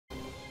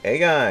Hey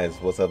guys,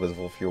 what's up? It's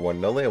Volf here, one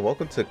and only, and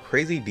welcome to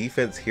Crazy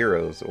Defense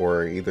Heroes,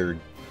 or either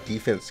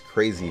Defense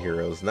Crazy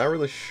Heroes. Not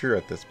really sure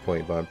at this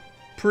point, but I'm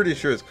pretty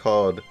sure it's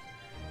called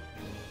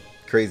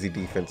Crazy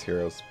Defense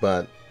Heroes.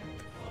 But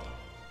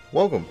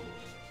welcome.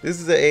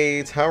 This is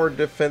a tower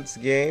defense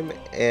game,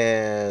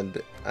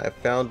 and I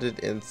found it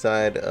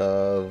inside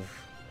of.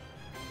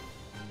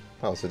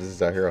 Oh, so this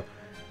is our hero.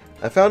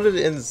 I found it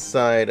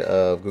inside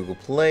of Google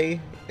Play,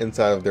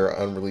 inside of their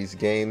unreleased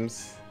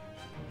games.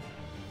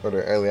 Or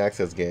their early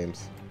access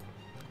games,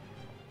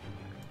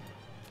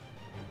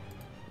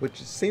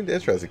 which seemed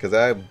interesting because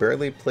I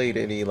barely played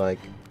any like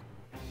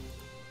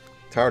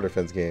tower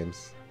defense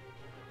games.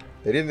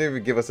 They didn't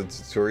even give us a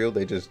tutorial,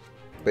 they just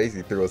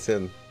basically threw us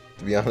in,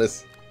 to be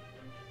honest.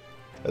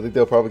 I think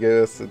they'll probably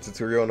give us a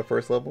tutorial on the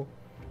first level.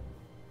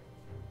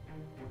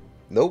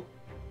 Nope,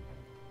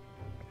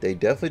 they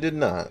definitely did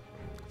not.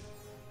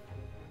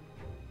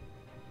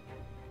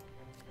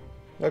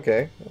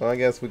 Okay, well, I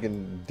guess we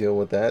can deal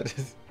with that.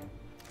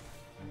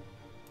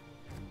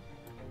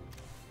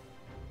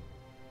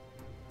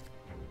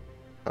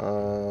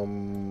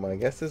 I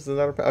guess this is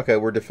another. Okay,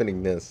 we're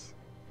defending this.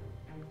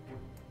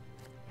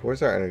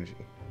 Where's our energy?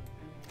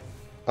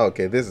 Oh,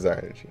 okay, this is our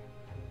energy.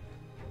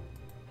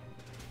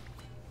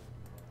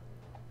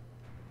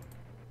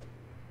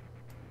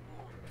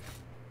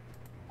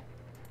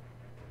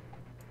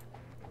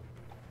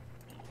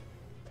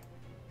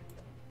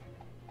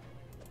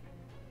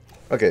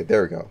 Okay,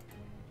 there we go.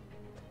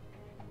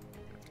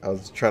 I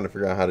was trying to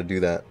figure out how to do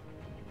that.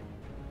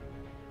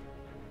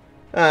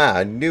 Ah,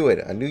 I knew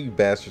it. I knew you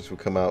bastards would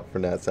come out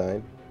from that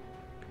side.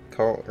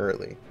 Call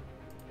early.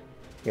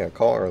 Yeah,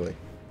 call early.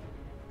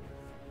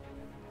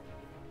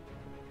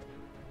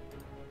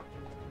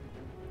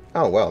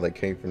 Oh, wow, they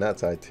came from that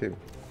side too.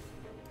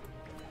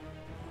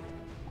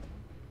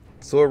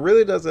 So it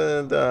really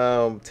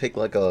doesn't take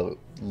like a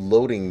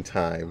loading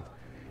time.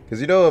 Because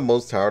you know in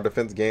most tower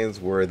defense games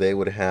where they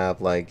would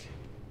have like...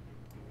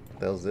 What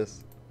the hell is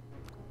this?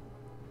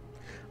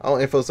 Oh,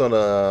 infos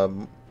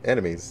on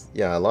enemies.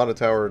 Yeah, a lot of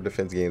tower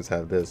defense games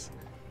have this.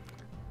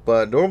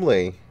 But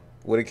normally,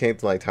 when it came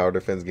to like tower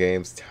defense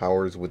games,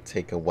 towers would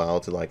take a while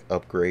to like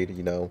upgrade,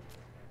 you know.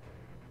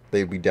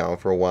 They'd be down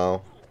for a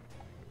while.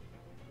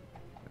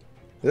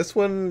 This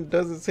one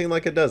doesn't seem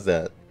like it does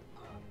that,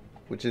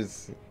 which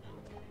is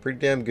pretty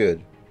damn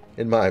good,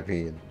 in my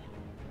opinion.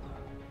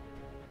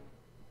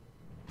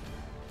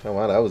 Oh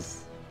wow, that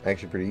was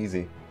actually pretty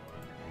easy.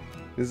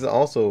 This is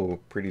also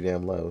pretty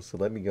damn low, so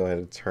let me go ahead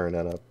and turn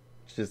that up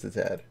just a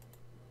tad.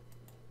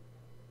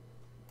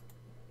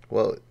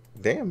 Well,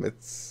 damn,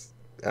 it's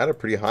at a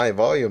pretty high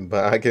volume,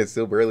 but I can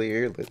still barely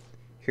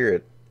hear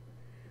it.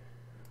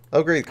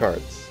 Upgrade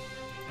cards.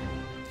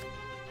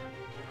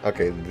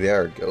 Okay,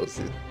 there it goes.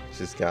 It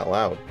just got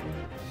loud.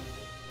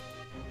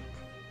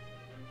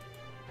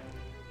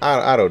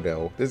 I don't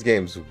know. This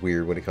game's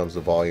weird when it comes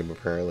to volume,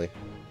 apparently.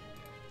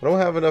 I don't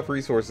have enough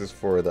resources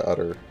for the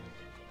other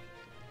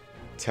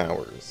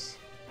towers.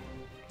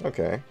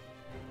 Okay.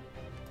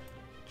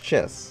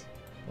 Chest.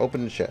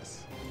 Open the chest.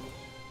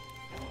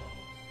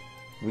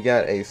 We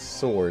got a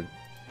sword.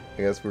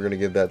 I guess we're gonna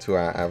give that to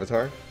our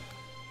avatar.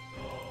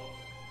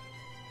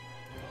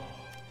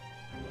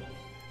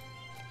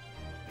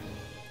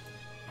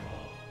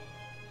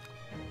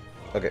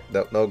 Okay,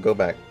 no, go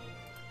back.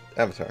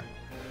 Avatar.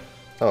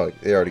 Oh,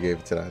 they already gave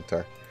it to the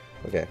avatar.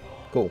 Okay,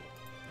 cool.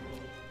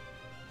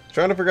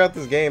 Trying to figure out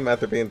this game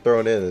after being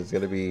thrown in is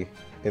gonna be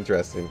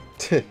interesting.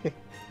 I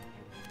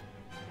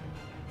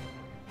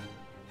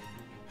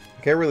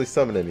can't really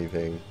summon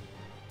anything.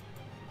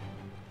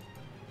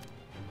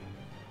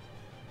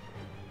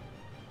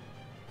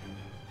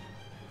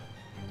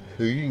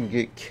 You can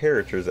get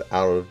characters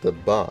out of the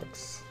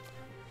box.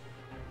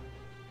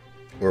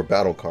 Or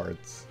battle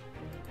cards.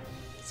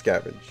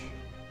 Scavenge.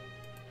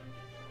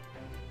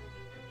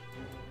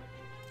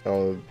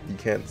 Oh, you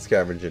can't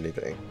scavenge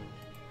anything.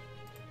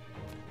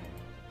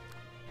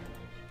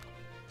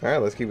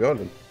 Alright, let's keep going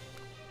then.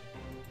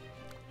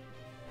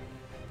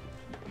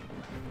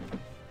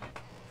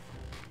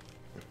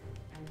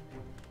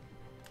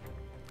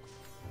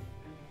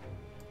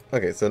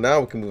 Okay, so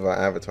now we can move our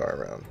avatar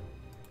around.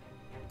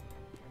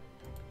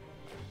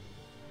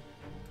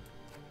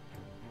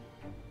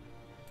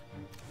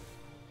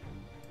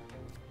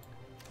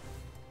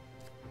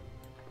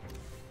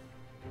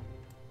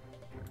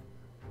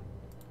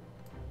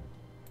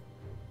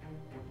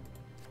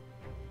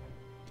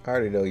 I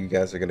already know you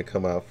guys are going to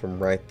come out from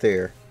right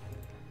there.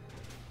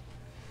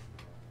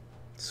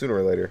 Sooner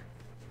or later.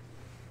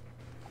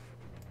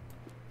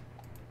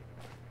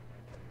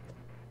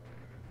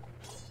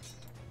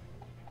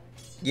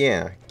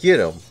 Yeah, get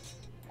them.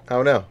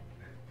 Oh no.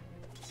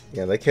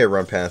 Yeah, they can't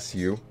run past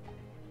you.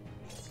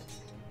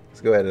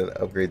 Let's go ahead and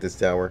upgrade this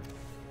tower.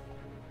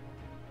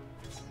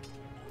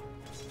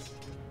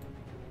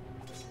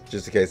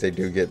 Just in case they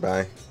do get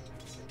by.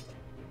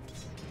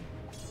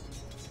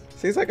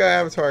 Seems like our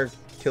avatar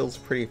kills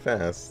pretty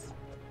fast.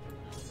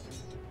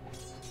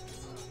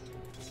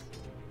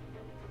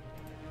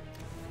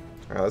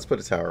 Alright, let's put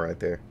a tower right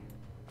there.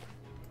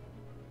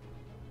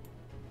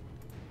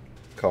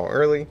 Call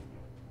early.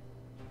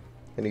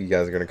 I knew you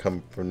guys are going to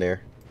come from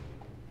there.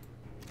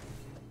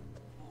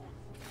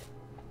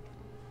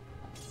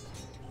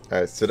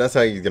 Alright, so that's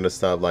how you're going to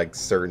stop, like,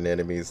 certain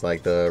enemies,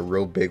 like the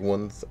real big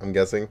ones, I'm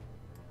guessing.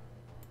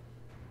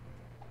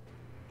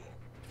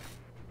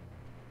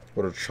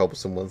 Or the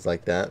troublesome ones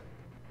like that.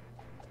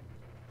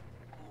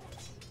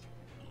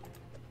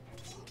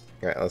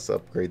 Alright, let's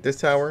upgrade this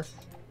tower.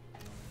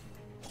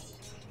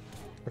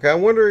 Okay, I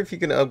wonder if you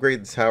can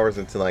upgrade the towers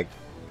into, like,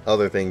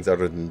 other things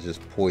other than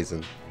just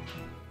poison.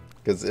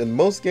 Because in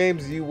most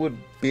games, you would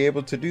be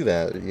able to do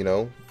that, you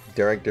know,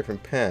 direct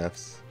different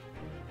paths.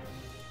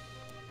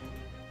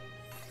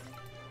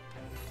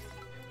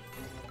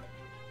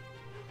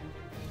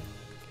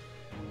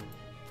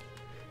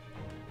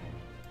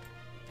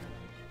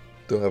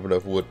 Don't have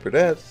enough wood for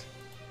that.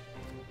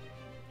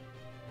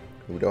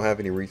 We don't have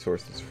any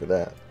resources for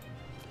that.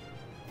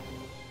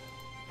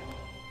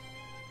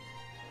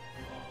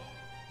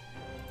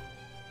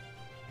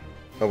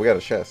 Oh, we got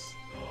a chest.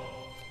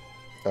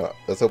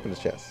 Let's open the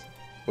chest.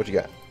 What you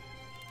got?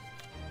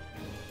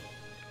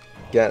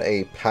 Got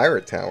a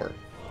pirate tower.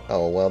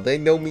 Oh, well, they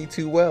know me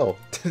too well.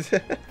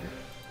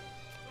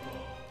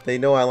 They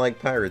know I like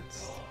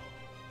pirates.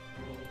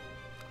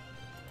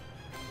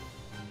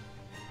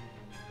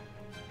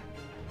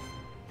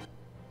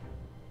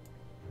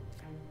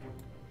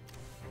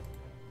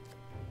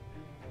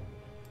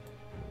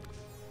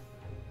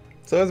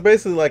 So it's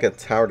basically like a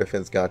tower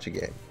defense gacha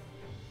game.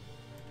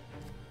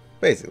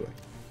 Basically.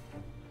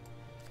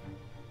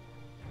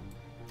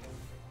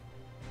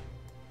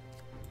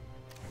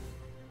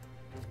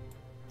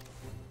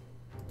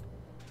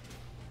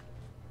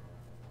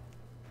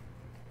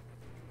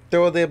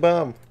 Throw the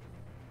bomb.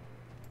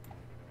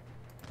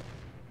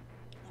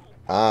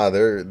 Ah,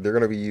 they're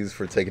gonna be used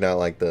for taking out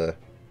like the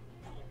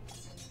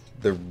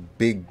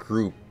big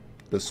group,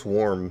 the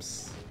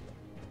swarms.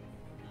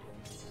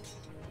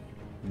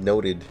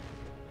 Noted.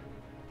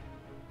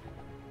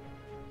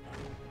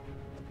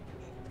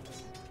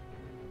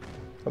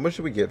 How much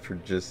should we get for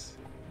just...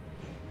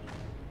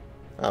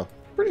 Oh,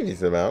 pretty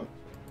decent amount.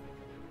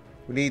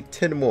 We need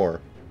 10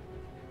 more.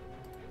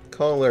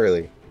 Call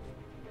early.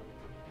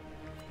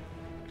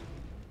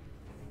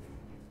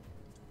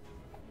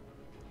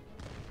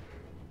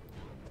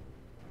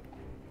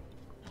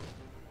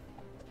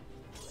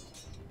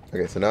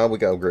 Okay, so now we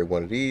gotta upgrade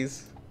one of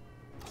these.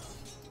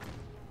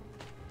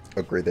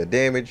 Upgrade that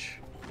damage.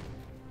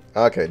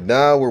 Okay,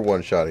 now we're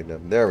one-shotting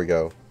them. There we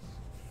go.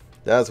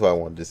 That's what I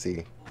wanted to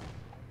see.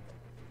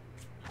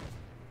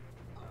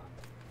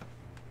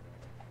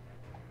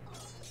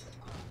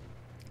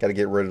 Gotta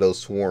get rid of those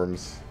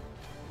swarms.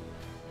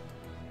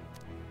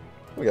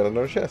 We got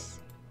another chest.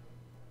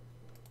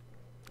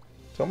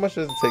 So how much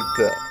does it take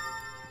to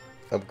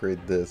upgrade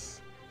this?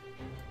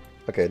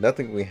 Okay,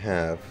 nothing we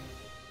have.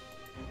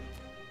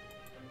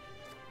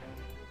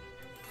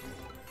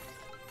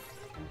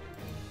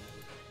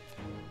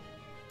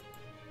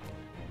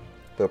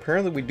 But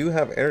apparently we do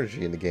have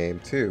energy in the game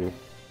too.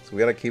 So we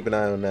gotta keep an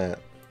eye on that.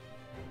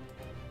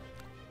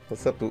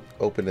 Let's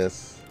open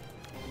this.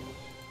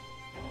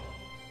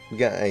 We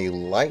got a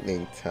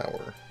lightning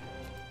tower.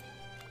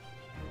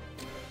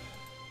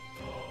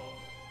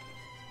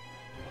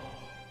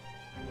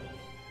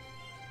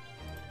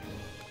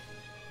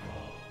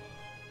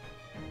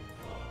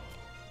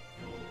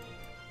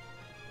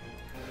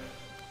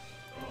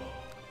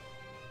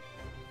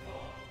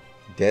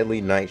 Deadly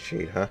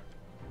nightshade, huh?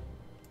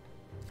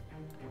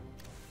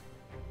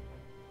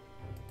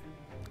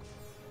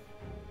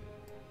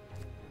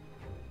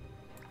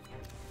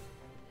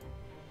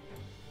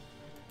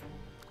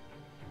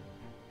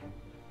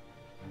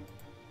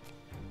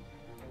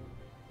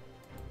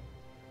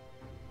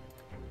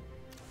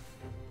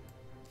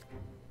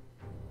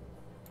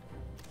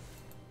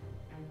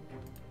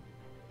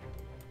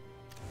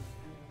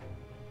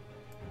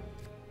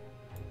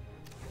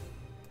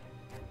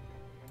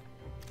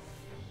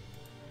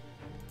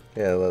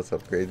 Yeah, let's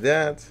upgrade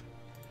that.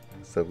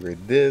 Let's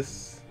upgrade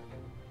this.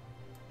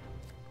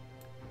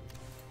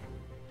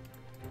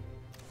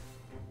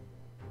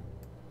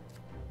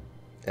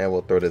 And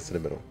we'll throw this in the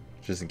middle,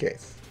 just in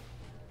case.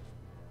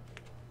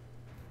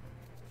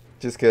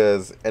 Just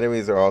because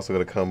enemies are also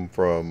going to come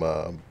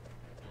from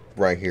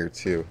right here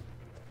too.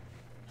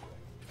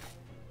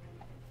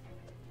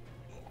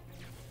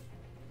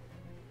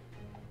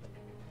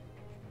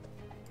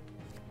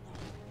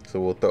 So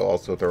we'll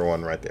also throw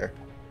one right there.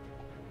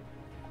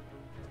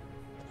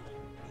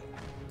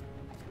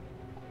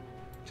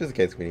 Just in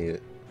case we need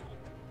it.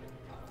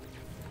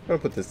 I'm going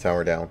to put this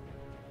tower down.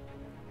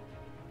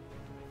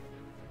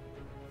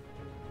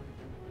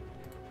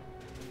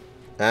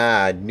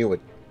 Ah, I knew it.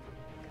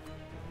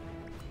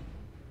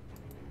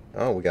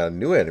 Oh, we got a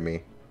new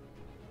enemy.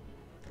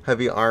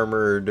 Heavy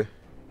armored.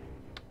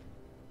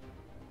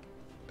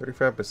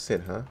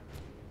 35%, huh?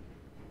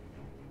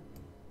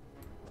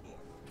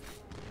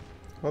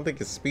 I don't think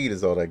his speed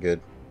is all that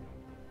good.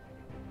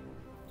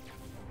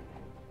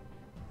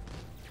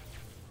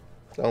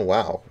 Oh,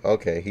 wow.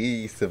 Okay,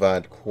 he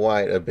survived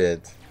quite a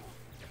bit.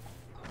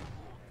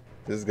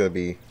 This is going to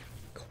be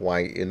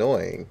quite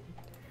annoying.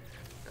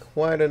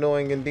 Quite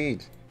annoying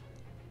indeed.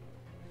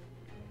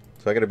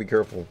 So I got to be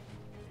careful.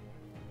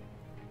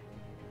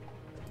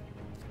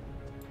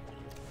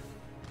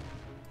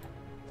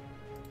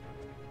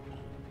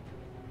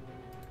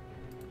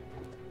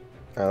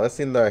 Alright, let's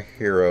send our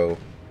hero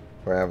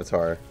or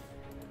avatar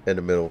in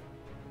the middle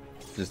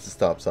just to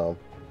stop some.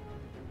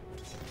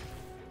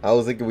 I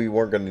was thinking we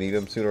weren't going to need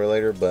him sooner or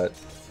later, but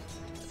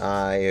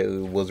I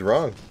was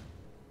wrong.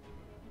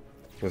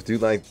 With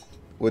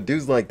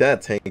dudes like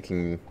that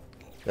tanking,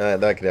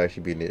 that could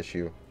actually be an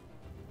issue.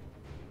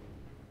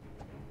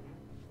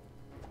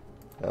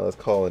 Now let's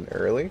call in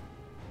early.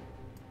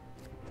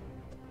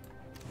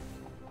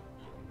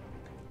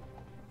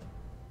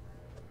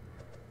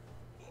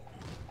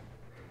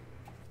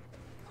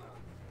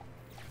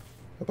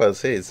 I'm about to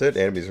say, it said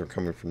enemies were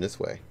coming from this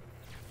way.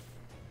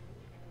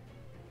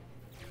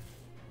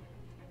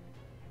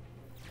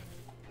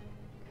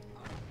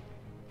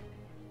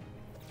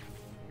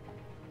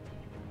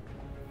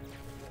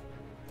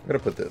 I'm gonna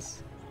put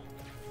this.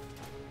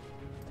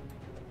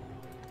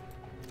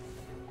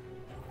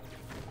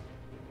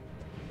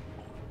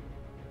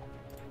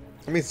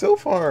 I mean, so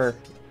far,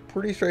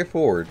 pretty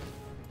straightforward.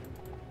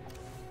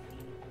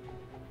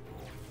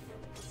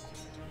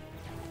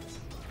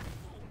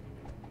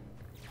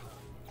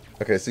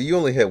 Okay, so you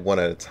only hit one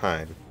at a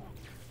time.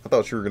 I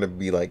thought you were gonna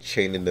be like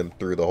chaining them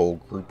through the whole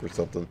group or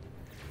something.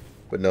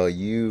 But no,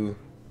 you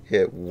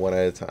hit one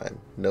at a time.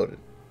 Noted.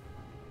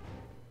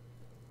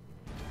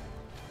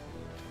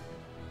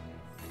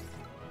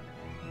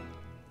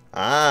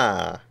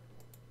 Ah!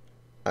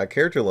 Our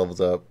character levels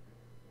up.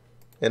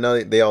 And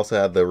now they also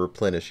have the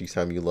replenish each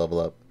time you level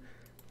up.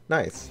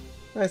 Nice.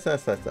 Nice,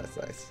 nice, nice, nice,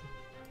 nice.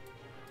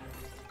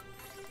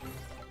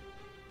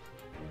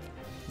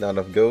 Not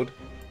enough gold.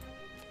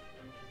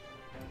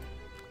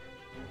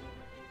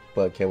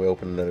 But can we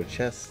open another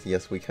chest?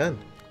 Yes, we can.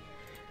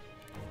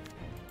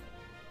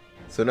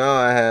 So now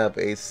I have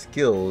a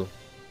skill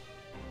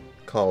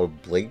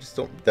called Blade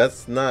Storm.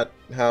 That's not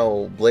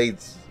how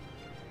blades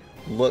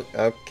look.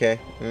 Okay.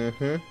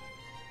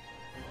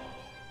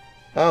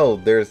 Oh,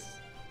 there's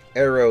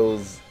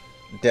arrows,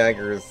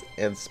 daggers,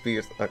 and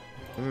spears.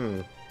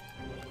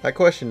 I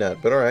question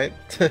that, but alright.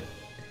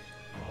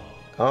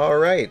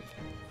 Alright.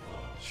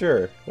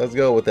 Sure, let's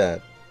go with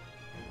that.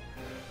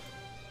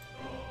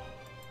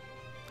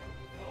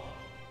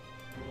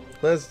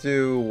 Let's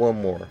do one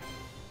more.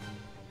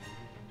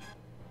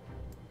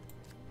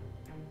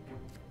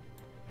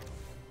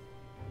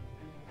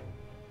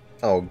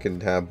 Oh, we can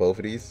have both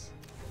of these.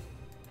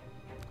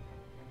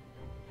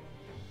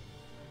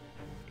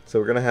 So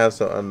we're going to have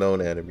some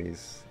unknown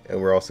enemies.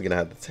 And we're also going to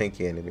have the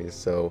tanky enemies.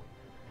 So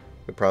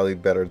it's probably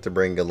better to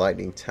bring a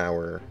lightning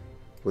tower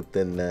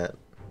within that.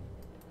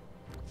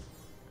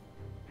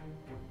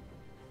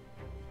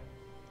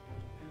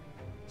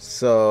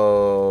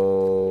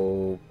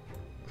 So...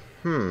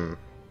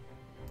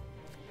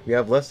 we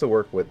have less to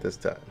work with this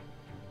time.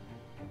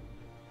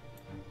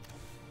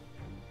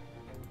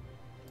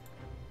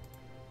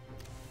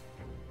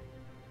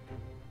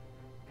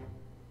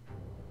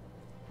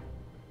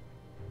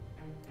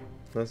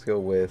 Let's go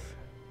with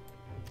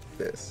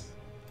this.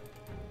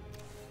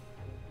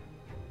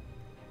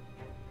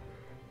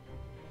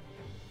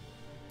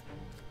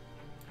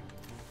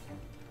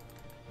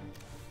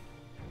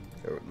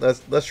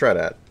 Let's try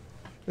that.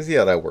 Let's see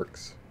how that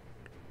works.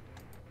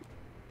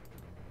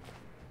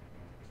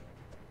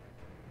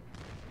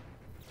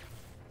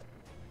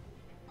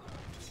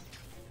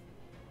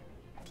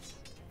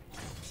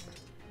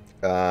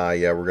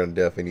 Yeah, we're gonna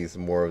definitely need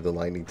some more of the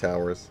lightning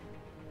towers.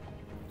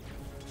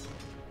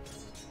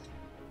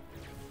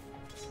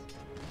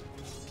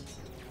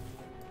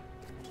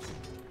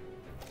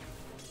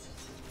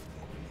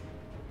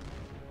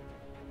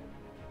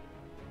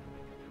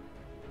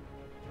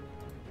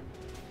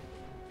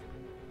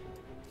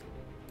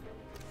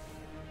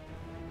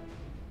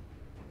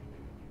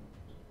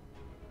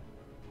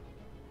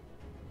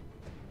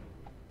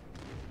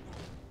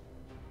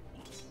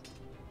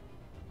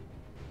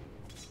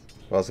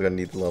 We're also going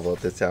to need to level up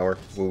this tower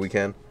where we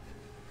can.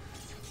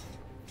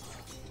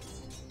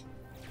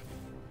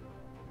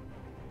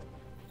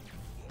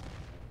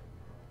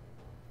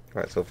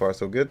 Alright, so far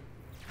so good.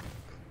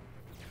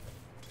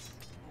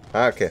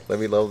 Okay, let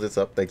me level this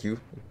up. Thank you.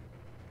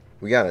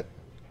 We got it.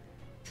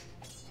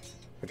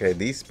 Okay,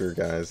 these spear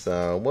guys.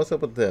 What's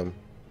up with them?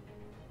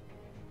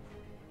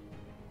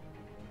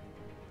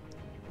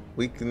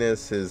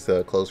 Weakness is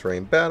close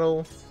range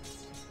battle.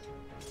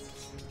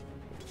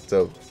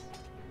 So...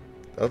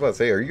 I was about to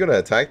say, are you going to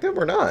attack them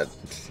or not?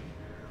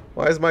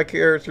 Why is my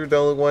character the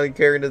only one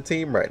carrying the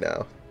team right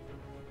now?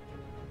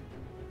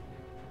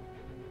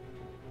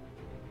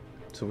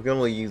 So we can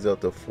only use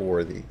up to 4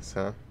 of these,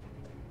 huh?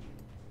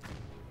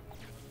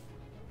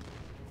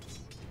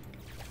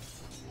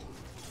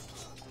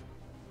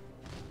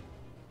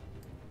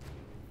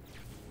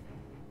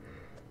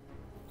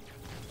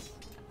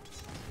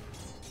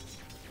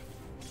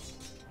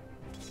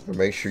 Or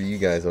make sure you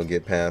guys don't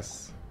get past.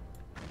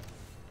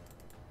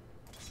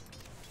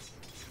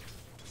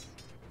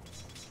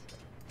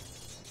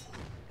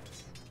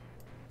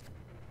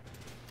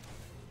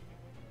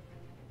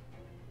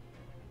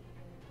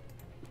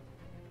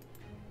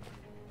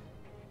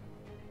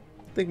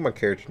 think my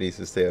character needs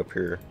to stay up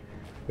here.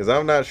 Because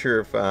I'm not sure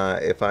if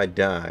I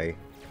die.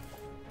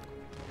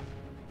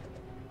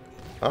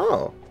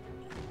 Oh.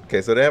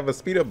 Okay, so they have a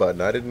speed up button.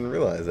 I didn't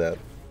realize that.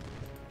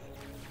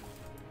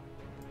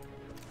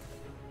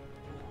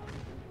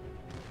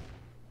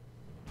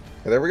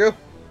 And there we go.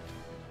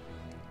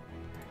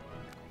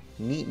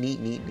 Neat, neat,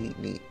 neat, neat,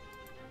 neat.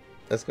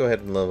 Let's go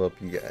ahead and level up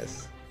you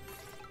guys.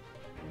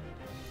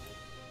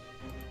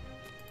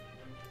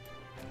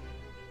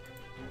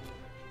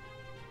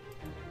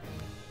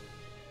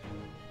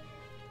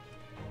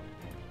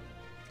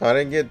 Oh, I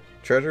didn't get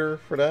treasure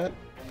for that?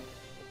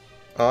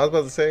 Oh, I was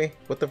about to say,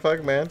 what the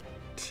fuck, man?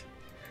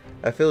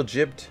 I feel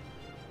gypped.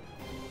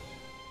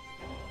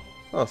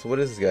 Oh, so what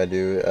does this guy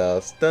do?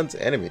 Stunts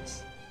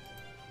enemies.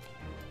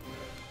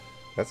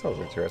 That sounds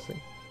interesting.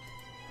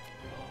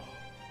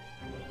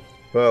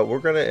 But we're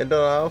gonna end it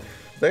off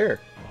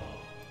there.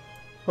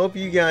 Hope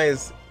you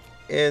guys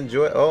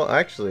enjoy. Oh,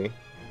 actually,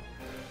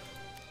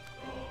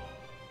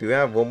 do we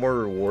have one more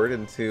reward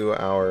into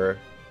our?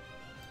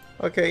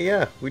 Okay,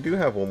 yeah, we do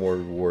have one more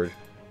reward.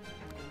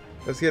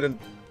 Let's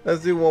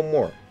do one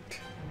more.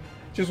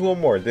 Just one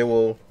more. Then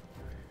we'll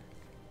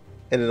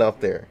end it off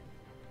there.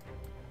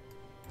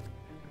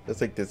 Let's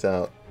take this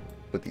out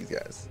with these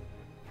guys.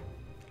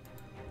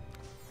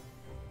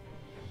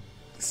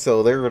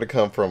 So they're going to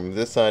come from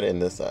this side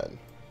and this side.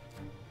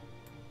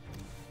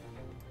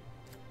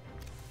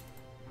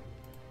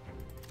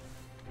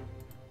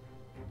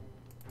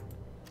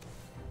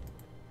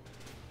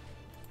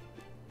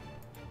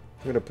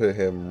 I'm going to put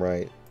him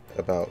right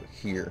about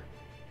here.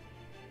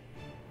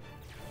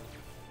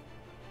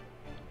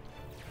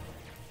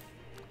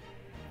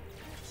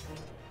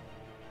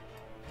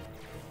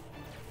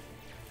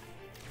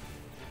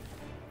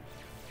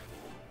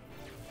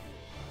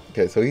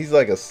 Okay, so he's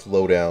like a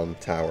slowdown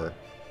tower.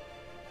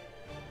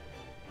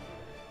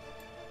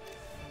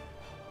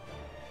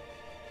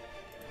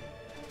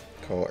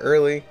 Call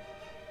early.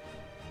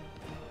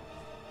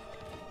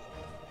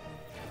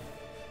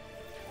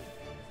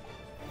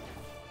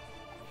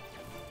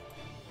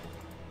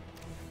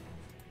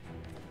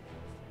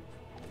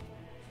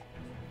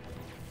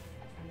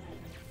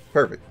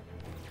 Perfect.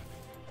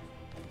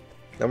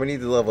 Now we need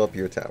to level up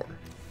your tower.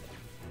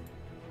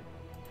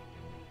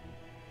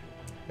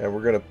 And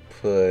we're gonna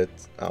put.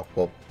 Oh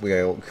well, we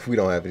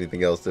don't have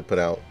anything else to put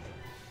out.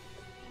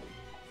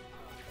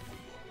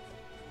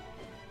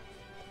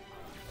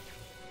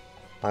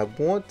 I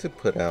want to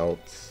put out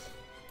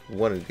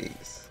one of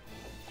these,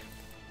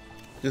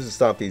 just to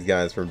stop these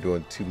guys from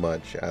doing too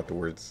much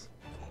afterwards.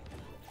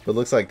 But it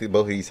looks like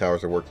both of these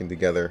towers are working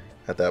together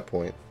at that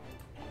point.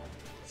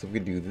 So we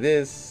could do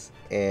this,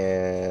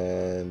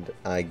 and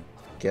I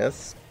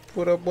guess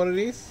put up one of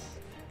these,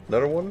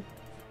 another one.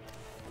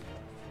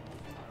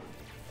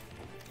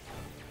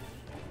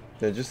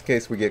 Now, just in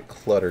case we get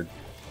cluttered,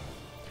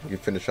 we can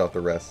finish off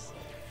the rest.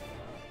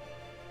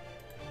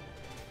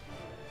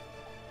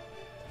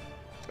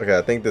 Okay,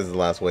 I think this is the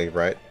last wave,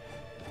 right?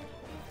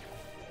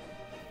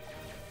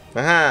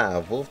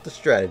 Aha! Volf the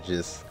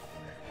strategist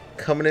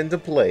coming into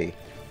play.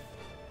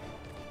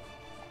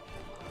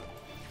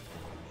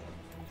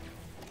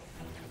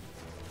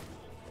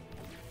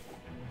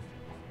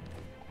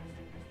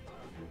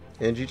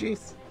 And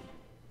GG's.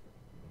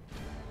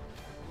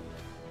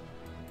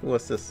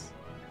 What's this?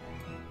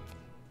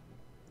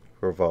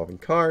 Revolving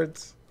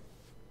cards.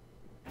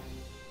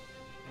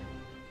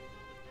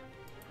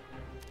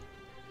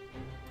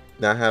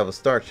 Now I have a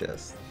star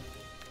chest.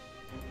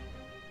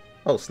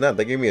 Oh snap,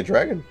 they gave me a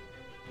dragon.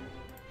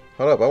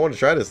 Hold up, I want to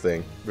try this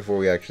thing before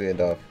we actually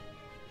end off.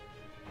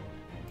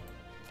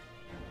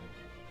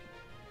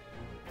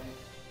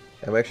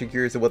 I'm actually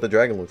curious of what the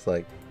dragon looks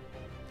like.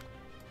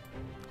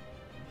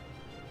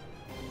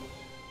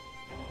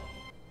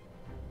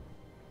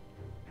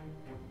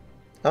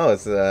 Oh,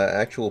 it's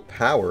actual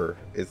power.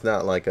 It's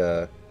not like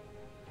a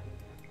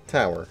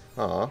tower.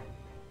 Aw.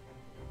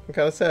 I'm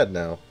kind of sad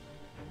now.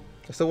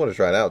 I still want to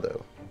try it out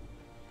though.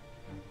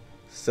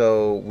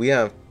 So we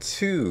have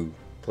 2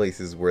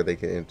 places where they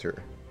can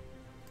enter.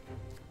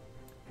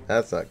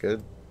 That's not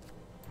good.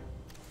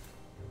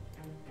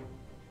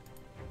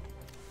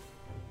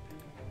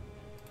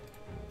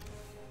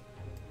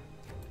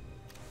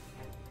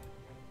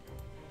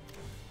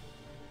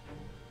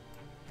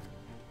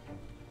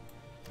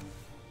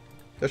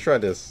 Let's try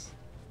this.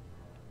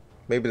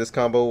 Maybe this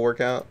combo will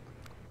work out.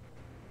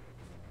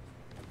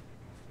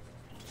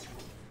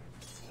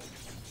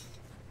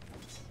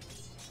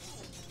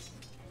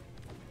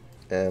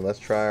 And let's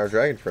try our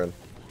dragon friend.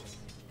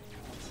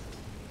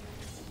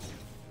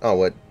 Oh,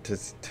 what?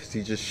 Does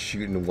he just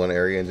shoot in one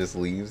area and just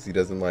leaves? He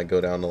doesn't like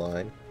go down the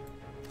line?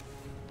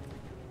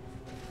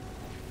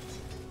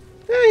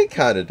 Yeah, he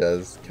kinda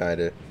does.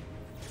 Kinda.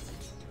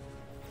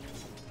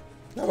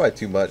 Not by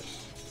too much.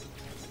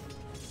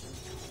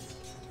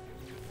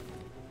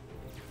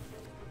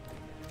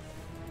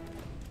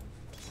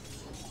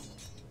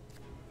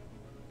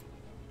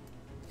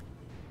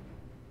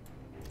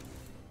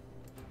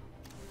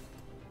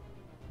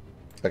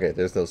 Okay,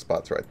 there's no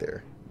spots right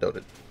there.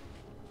 Noted.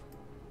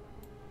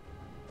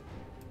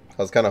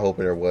 I was kind of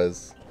hoping there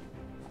was.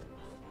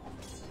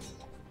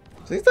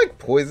 Seems like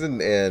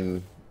poison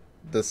and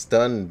the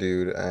stun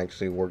dude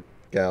actually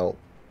worked out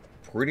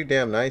pretty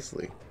damn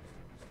nicely.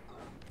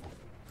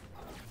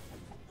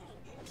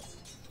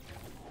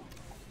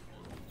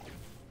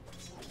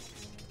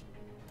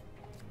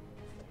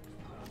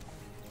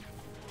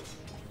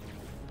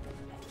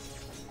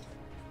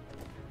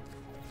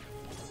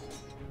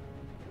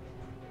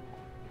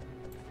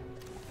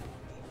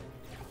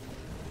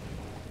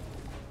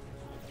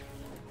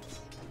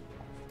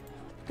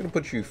 I'm gonna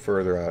put you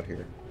further out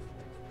here.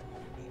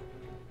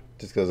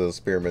 Just because of those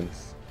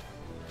spearments.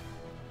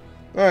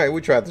 Alright,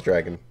 we tried the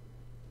dragon.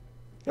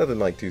 Nothing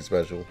like too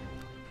special.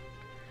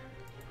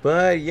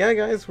 But yeah,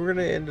 guys, we're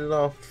gonna end it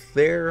off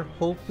there.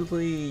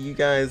 Hopefully you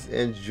guys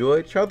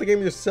enjoyed. Try out the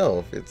game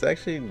yourself. It's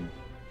actually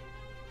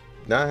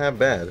not half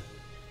bad.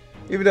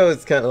 Even though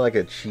it's kind of like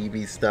a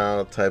chibi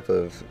style type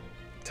of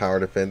tower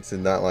defense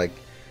and not like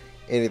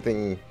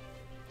anything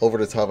over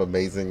the top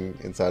amazing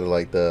inside of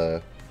like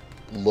the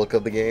look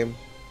of the game.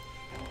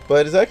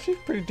 But it's actually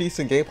pretty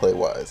decent gameplay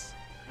wise.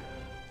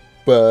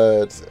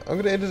 But I'm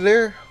going to end it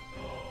there.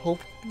 Hope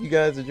you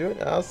guys enjoyed.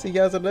 I'll see you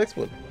guys in the next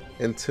one.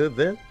 Until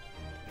then,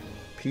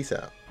 peace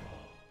out.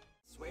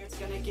 Swear it's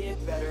gonna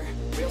get better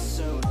real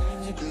soon.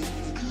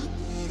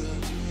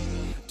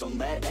 Don't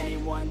let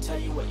anyone tell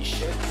you what you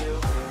should do.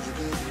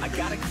 I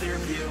got a clear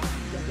view.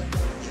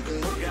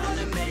 We're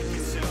gonna make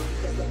it soon.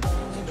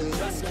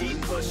 Just keep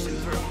pushing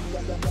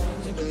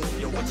through.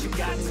 You're what you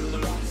got to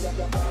lose.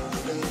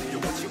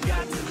 You're what you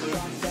got to lose.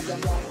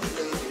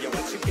 You're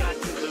what you got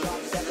to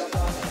lose.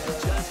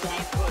 Just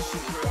keep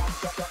pushing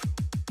through.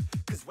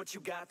 'Cause what you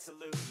got to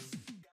lose.